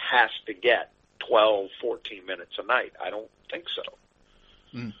guy has to get 12, 14 minutes a night. I don't think so.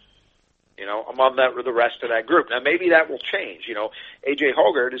 Among the rest of that group. Now, maybe that will change. A.J.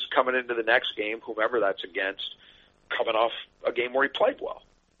 Hogard is coming into the next game, whomever that's against, coming off a game where he played well.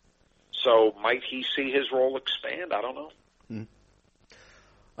 So might he see his role expand? I don't know.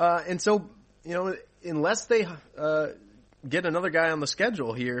 And so, unless they get another guy on the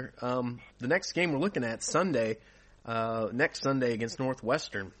schedule here, the next game we're looking at next Sunday against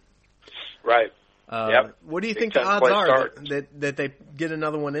Northwestern. Right. What do you think the odds are that they get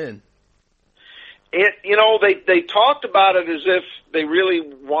another one in? They talked about it as if they really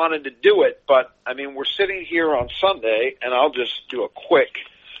wanted to do it, but I mean, we're sitting here on Sunday, and I'll just do a quick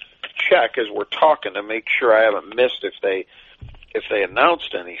check as we're talking to make sure I haven't missed if they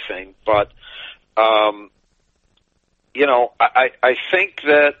announced anything. But I think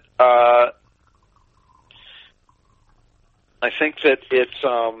that it's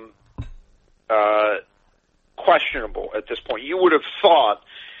questionable at this point. You would have thought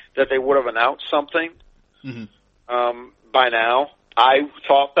that they would have announced something by now. I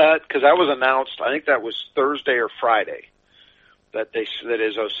thought that because that was announced. I think that was Thursday or Friday that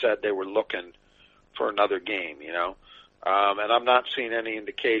Izzo said they were looking for another game. And I'm not seeing any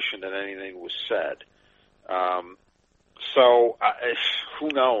indication that anything was said. So who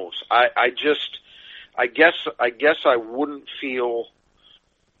knows? I guess I wouldn't feel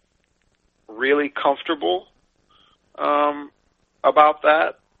really comfortable about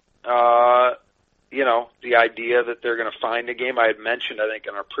that. The idea that they're going to find a game. I had mentioned, I think,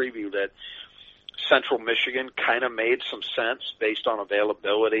 in our preview that Central Michigan kind of made some sense based on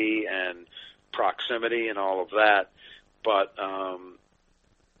availability and proximity and all of that. But, I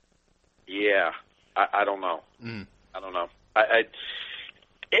don't know. I don't know.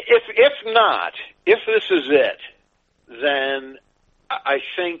 If this is it, then I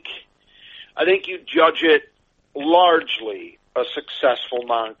think you judge it largely a successful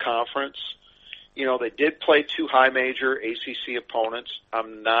non-conference. They did play 2 high major ACC opponents.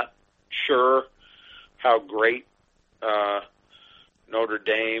 I'm not sure how great Notre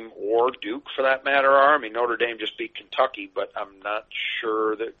Dame or Duke, for that matter, are. I mean, Notre Dame just beat Kentucky, but I'm not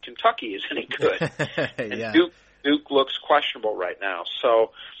sure that Kentucky is any good. And Duke looks questionable right now.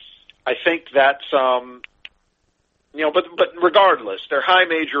 So I think that's, but regardless, they're high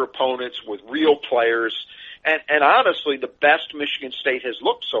major opponents with real players. And honestly, the best Michigan State has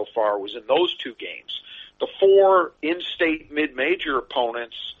looked so far was in those 2 games. The 4 in-state mid-major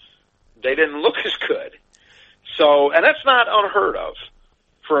opponents, they didn't look as good. So, and that's not unheard of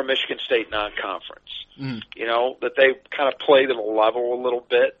for a Michigan State non-conference. That they kind of played at a level a little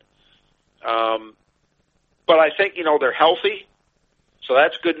bit. But I think, they're healthy, so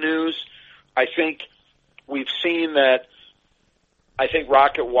that's good news. I think we've seen that I think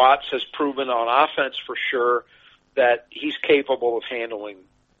Rocket Watts has proven on offense for sure that he's capable of handling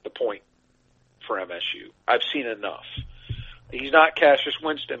the point for MSU. I've seen enough. He's not Cassius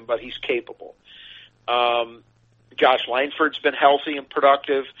Winston, but he's capable. Josh Langford's been healthy and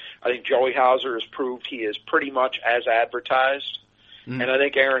productive. I think Joey Hauser has proved he is pretty much as advertised. And I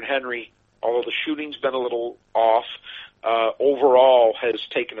think Aaron Henry, although the shooting's been a little off, overall has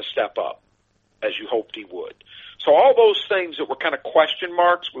taken a step up, as you hoped he would. So all those things that were kind of question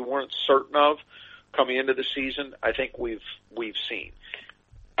marks, we weren't certain of coming into the season, I think we've seen.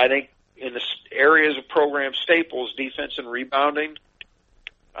 I think in the areas of program staples, defense and rebounding,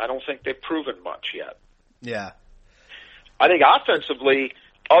 I don't think they've proven much yet. Yeah. I think offensively,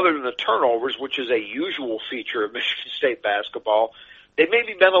 other than the turnovers, which is a usual feature of Michigan State basketball, they've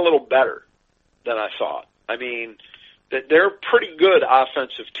maybe been a little better than I thought. I mean, they're a pretty good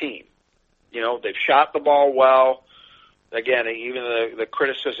offensive team. You know, they've shot the ball well. Again, even the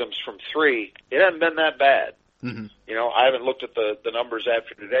criticisms from three, it hasn't been that bad. Mm-hmm. You know, I haven't looked at the numbers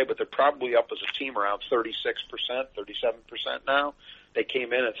after today, but they're probably up as a team around 36%, 37% now. They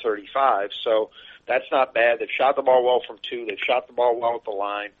came in at 35, so that's not bad. They've shot the ball well from two. They've shot the ball well at the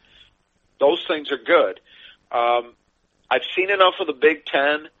line. Those things are good. I've seen enough of the Big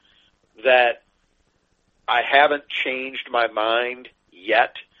Ten that I haven't changed my mind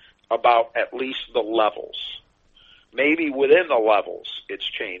yet about at least the levels. Maybe within the levels it's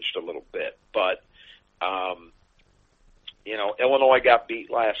changed a little bit, but you know, Illinois got beat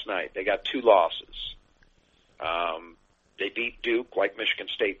last night. They got 2 losses. They beat Duke like Michigan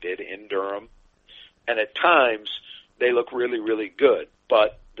State did in Durham, and at times they look really, really good.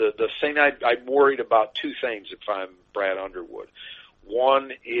 But the thing I'm worried about, 2 things if I'm Brad Underwood.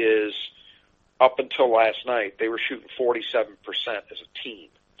 One is up until last night they were shooting 47% as a team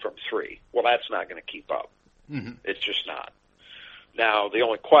from 3. Well, that's not going to keep up. Mm-hmm. It's just not. Now, the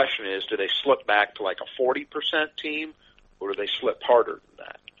only question is, do they slip back to like a 40% team, or do they slip harder than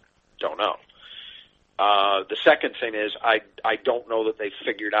that? Don't know. The second thing is, I don't know that they've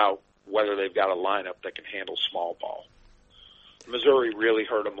figured out whether they've got a lineup that can handle small ball. Missouri really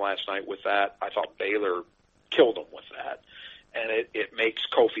hurt them last night with that. I thought Baylor killed them with that. And it makes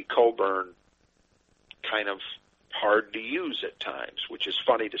Kofi Coburn kind of hard to use at times, which is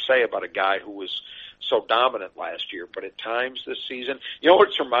funny to say about a guy who was so dominant last year. But at times this season, you know what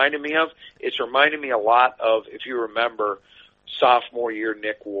it's reminding me of? It's reminding me a lot of, if you remember, sophomore year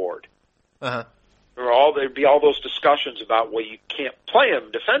Nick Ward. Uh-huh. There'd be all those discussions about, well, you can't play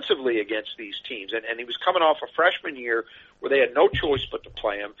him defensively against these teams. And he was coming off a freshman year where they had no choice but to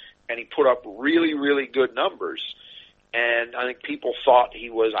play him, and he put up really, really good numbers. And I think people thought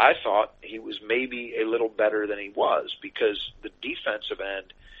I thought he was maybe a little better than he was, because the defensive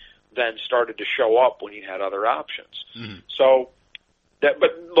end then started to show up when you had other options. Mm-hmm.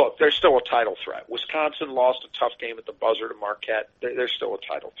 But look, they're still a title threat. Wisconsin lost a tough game at the buzzer to Marquette. They're still a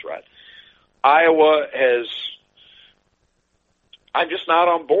title threat. Iowa I'm just not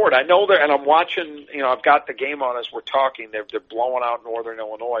on board. I know and I'm watching, you know, I've got the game on as we're talking. They're blowing out Northern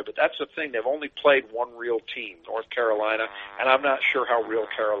Illinois, but that's the thing. They've only played one real team, North Carolina, and I'm not sure how real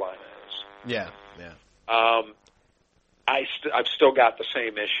Carolina is. Yeah. I've still got the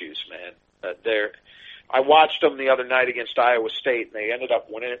same issues, man. I watched them the other night against Iowa State, and they ended up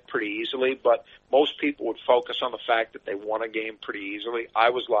winning it pretty easily, but most people would focus on the fact that they won a game pretty easily.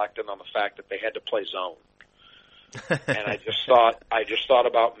 I was locked in on the fact that they had to play zone. And I just thought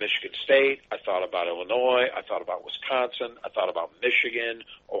about Michigan State, I thought about Illinois, I thought about Wisconsin, I thought about Michigan,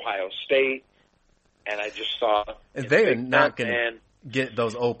 Ohio State, and I just thought they are not going to get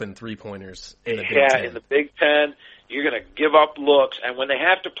those open 3-pointers in the Big Ten. In the Big Ten, you're going to give up looks, and when they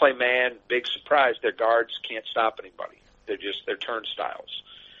have to play man, big surprise, their guards can't stop anybody. They're turnstiles.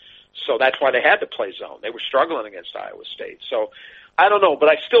 So that's why they had to play zone. They were struggling against Iowa State. So I don't know, but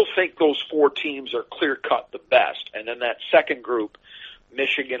I still think those 4 teams are clear-cut the best. And then that second group,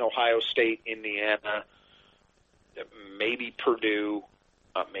 Michigan, Ohio State, Indiana, maybe Purdue,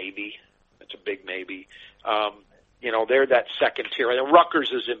 maybe. It's a big maybe. You know, they're that second tier. And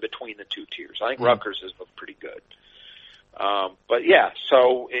Rutgers is in between the 2 tiers. I think Rutgers has looked pretty good. But, yeah,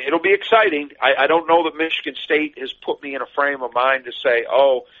 so it'll be exciting. I don't know that Michigan State has put me in a frame of mind to say,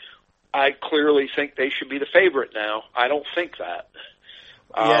 oh, I clearly think they should be the favorite now. I don't think that.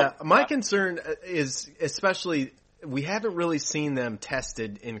 Yeah, my concern is especially we haven't really seen them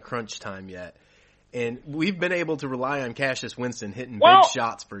tested in crunch time yet. And we've been able to rely on Cassius Winston hitting big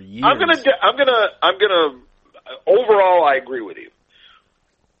shots for years. I'm gonna overall I agree with you.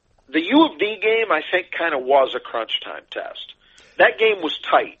 The U of D game I think kind of was a crunch time test. That game was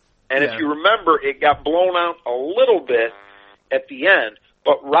tight. And if you remember, it got blown out a little bit at the end.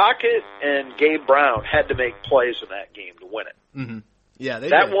 But Rocket and Gabe Brown had to make plays in that game to win it. Mm-hmm. Yeah,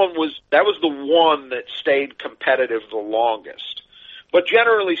 that was the one that stayed competitive the longest. But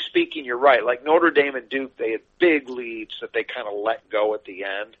generally speaking, you're right. Like Notre Dame and Duke, they had big leads that they kind of let go at the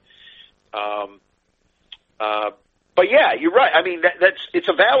end. But yeah, you're right. I mean, it's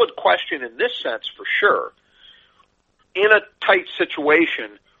a valid question in this sense for sure. In a tight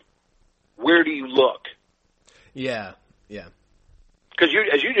situation, where do you look? Yeah, yeah. Because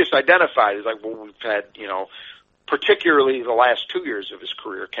as you just identified, it's like, well, we've had, particularly the last 2 years of his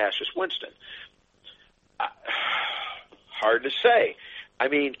career, Cassius Winston. Hard to say. I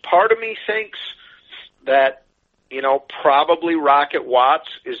mean, part of me thinks that, probably Rocket Watts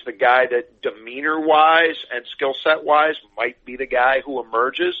is the guy that demeanor-wise and skill set-wise might be the guy who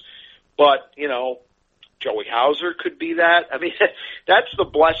emerges. But, Joey Hauser could be that. I mean, that's the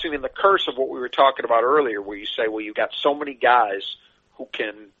blessing and the curse of what we were talking about earlier, where you say, well, you've got so many guys who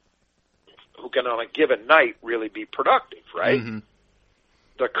can on a given night really be productive, right? Mm-hmm.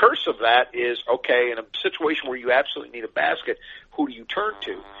 The curse of that is, okay, in a situation where you absolutely need a basket, who do you turn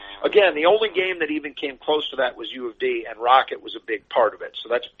to? Again, the only game that even came close to that was U of D, and Rocket was a big part of it. So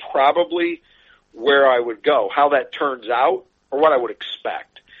that's probably where I would go. How that turns out, or what I would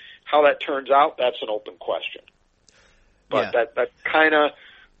expect. How that turns out, that's an open question. But that's kind of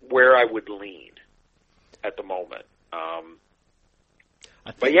where I would lean at the moment.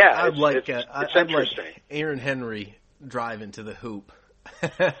 But yeah, I'd like interesting. Like Aaron Henry driving to the hoop.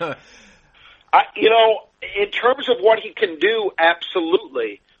 In terms of what he can do,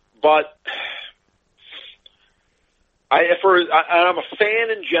 absolutely. But I'm a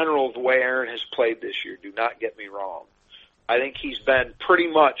fan in general of the way Aaron has played this year. Do not get me wrong. I think he's been pretty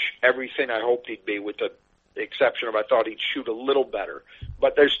much everything I hoped he'd be, with the exception of I thought he'd shoot a little better.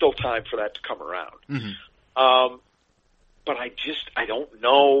 But there's still time for that to come around. Mm-hmm. But I don't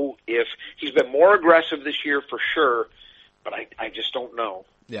know if he's been more aggressive this year for sure, but I just don't know.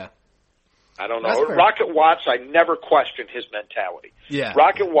 Yeah. I don't know. Rocket Watts, I never questioned his mentality. Yeah.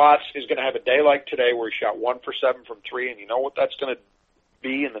 Rocket Watts is going to have a day like today where he shot 1 for 7 from 3, and you know what that's going to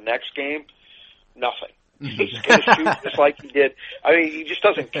be in the next game? Nothing. He's going to shoot just like he did. I mean, he just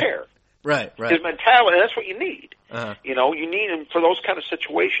doesn't care. Right. His mentality, that's what you need. Uh-huh. You need him for those kind of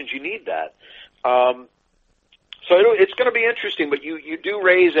situations. You need that. So it's going to be interesting, but you do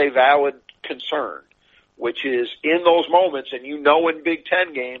raise a valid concern, which is in those moments, and in Big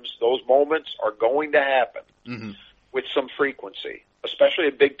Ten games, those moments are going to happen mm-hmm. with some frequency, especially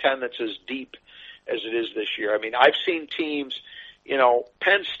a Big Ten that's as deep as it is this year. I mean, I've seen teams,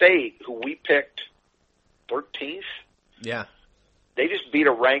 Penn State, who we picked 13th. Yeah. They just beat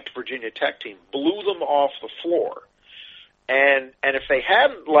a ranked Virginia Tech team, blew them off the floor. And if they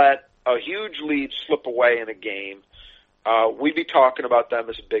hadn't let a huge lead slip away in a game, we'd be talking about them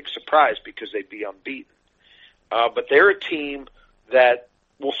as a big surprise because they'd be unbeaten. But they're a team that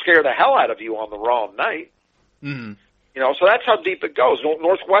will scare the hell out of you on the wrong night. Mm-hmm. So that's how deep it goes.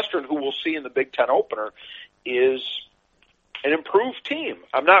 Northwestern, who we'll see in the Big Ten opener, is an improved team.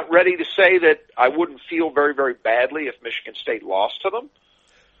 I'm not ready to say that I wouldn't feel very, very badly if Michigan State lost to them,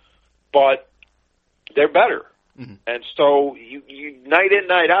 but they're better. Mm-hmm. And so you night in,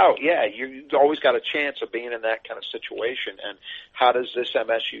 night out, you've always got a chance of being in that kind of situation. And how does this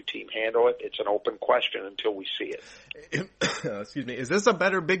MSU team handle it? It's an open question until we see it. Excuse me. Is this a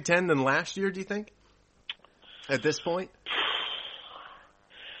better Big Ten than last year, do you think, at this point?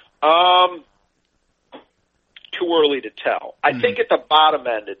 Too early to tell. I think at the bottom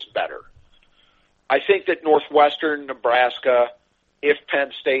end it's better. I think that Northwestern, Nebraska, if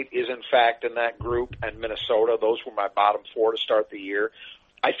Penn State is in fact in that group, and Minnesota, those were my bottom 4 to start the year.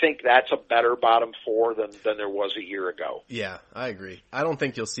 I think that's a better bottom 4 than there was a year ago. Yeah, I agree. I don't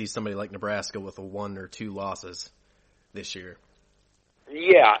think you'll see somebody like Nebraska with a 1 or 2 losses this year.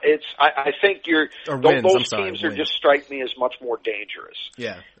 Yeah, I think those teams wins. just strike me as much more dangerous.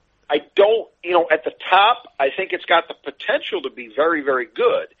 Yeah. I don't, at the top, I think it's got the potential to be very, very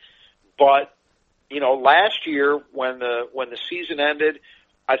good. But, last year when the season ended,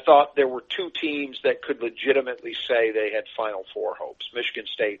 I thought there were 2 teams that could legitimately say they had Final Four hopes, Michigan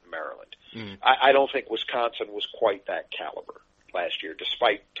State and Maryland. Mm. I don't think Wisconsin was quite that caliber last year,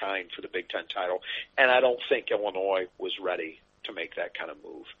 despite tying for the Big Ten title. And I don't think Illinois was ready to make that kind of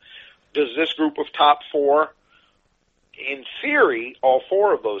move. Does this group of top 4, in theory, all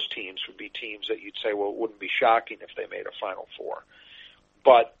 4 of those teams would be teams that you'd say, well, it wouldn't be shocking if they made a Final Four.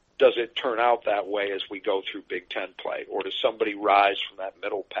 But does it turn out that way as we go through Big Ten play, or does somebody rise from that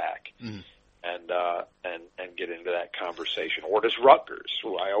middle pack and get into that conversation, or does Rutgers,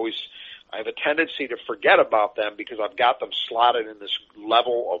 who I I have a tendency to forget about them because I've got them slotted in this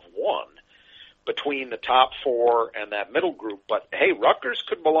level of 1 between the top 4 and that middle group. But, hey, Rutgers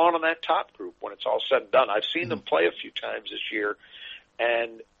could belong in that top group when it's all said and done. I've seen them play a few times this year,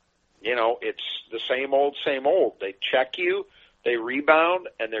 and, you know, it's the same old, same old. They check you, they rebound,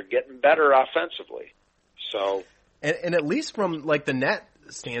 and they're getting better offensively. So, and at least from, like, the net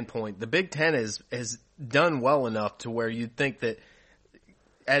standpoint, the Big Ten has done well enough to where you'd think that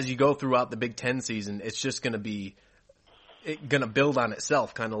as you go throughout the Big Ten season, it's just going to build on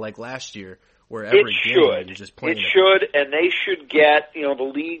itself, kind of like last year, where every game you're just playing. It should, and they should get, you know, the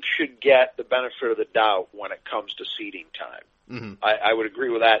league should get the benefit of the doubt when it comes to seeding time. Mm-hmm. I would agree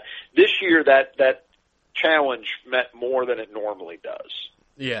with that. This year, that challenge meant more than it normally does.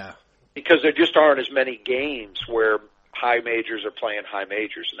 Yeah, because there just aren't as many games where high majors are playing high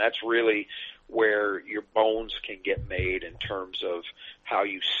majors, and that's really where your bones can get made in terms of how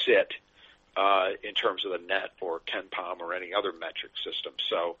you sit in terms of the net or KenPom or any other metric system.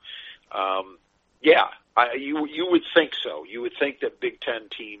 So, you would think so. You would think that Big Ten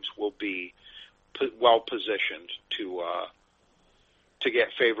teams will be well positioned to get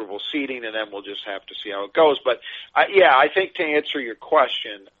favorable seeding, and then we'll just have to see how it goes. But I think to answer your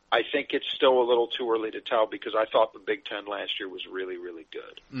question, I think it's still a little too early to tell because I thought the Big Ten last year was really, really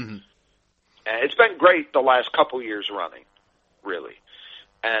good. Mm-hmm. And it's been great the last couple years running, really.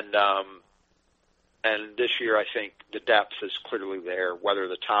 And this year I think the depth is clearly there. Whether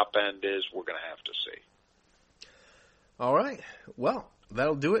the top end is, we're going to have to see. All right. Well,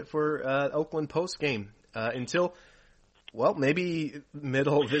 that'll do it for Oakland post game. Until, well, maybe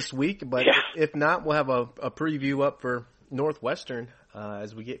middle of this week, but if not, we'll have a preview up for Northwestern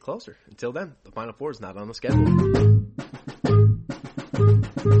as we get closer. Until then, the Final Four is not on the schedule.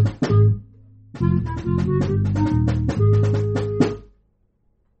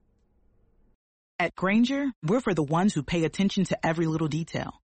 At Grainger, we're for the ones who pay attention to every little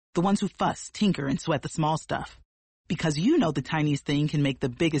detail. The ones who fuss, tinker, and sweat the small stuff. Because you know the tiniest thing can make the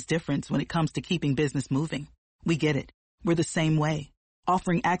biggest difference when it comes to keeping business moving. We get it. We're the same way.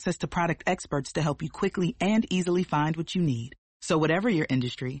 Offering access to product experts to help you quickly and easily find what you need. So whatever your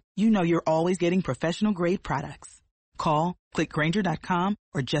industry, you know you're always getting professional-grade products. Call, click Grainger.com,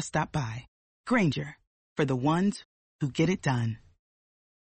 or just stop by. Grainger, for the ones who get it done.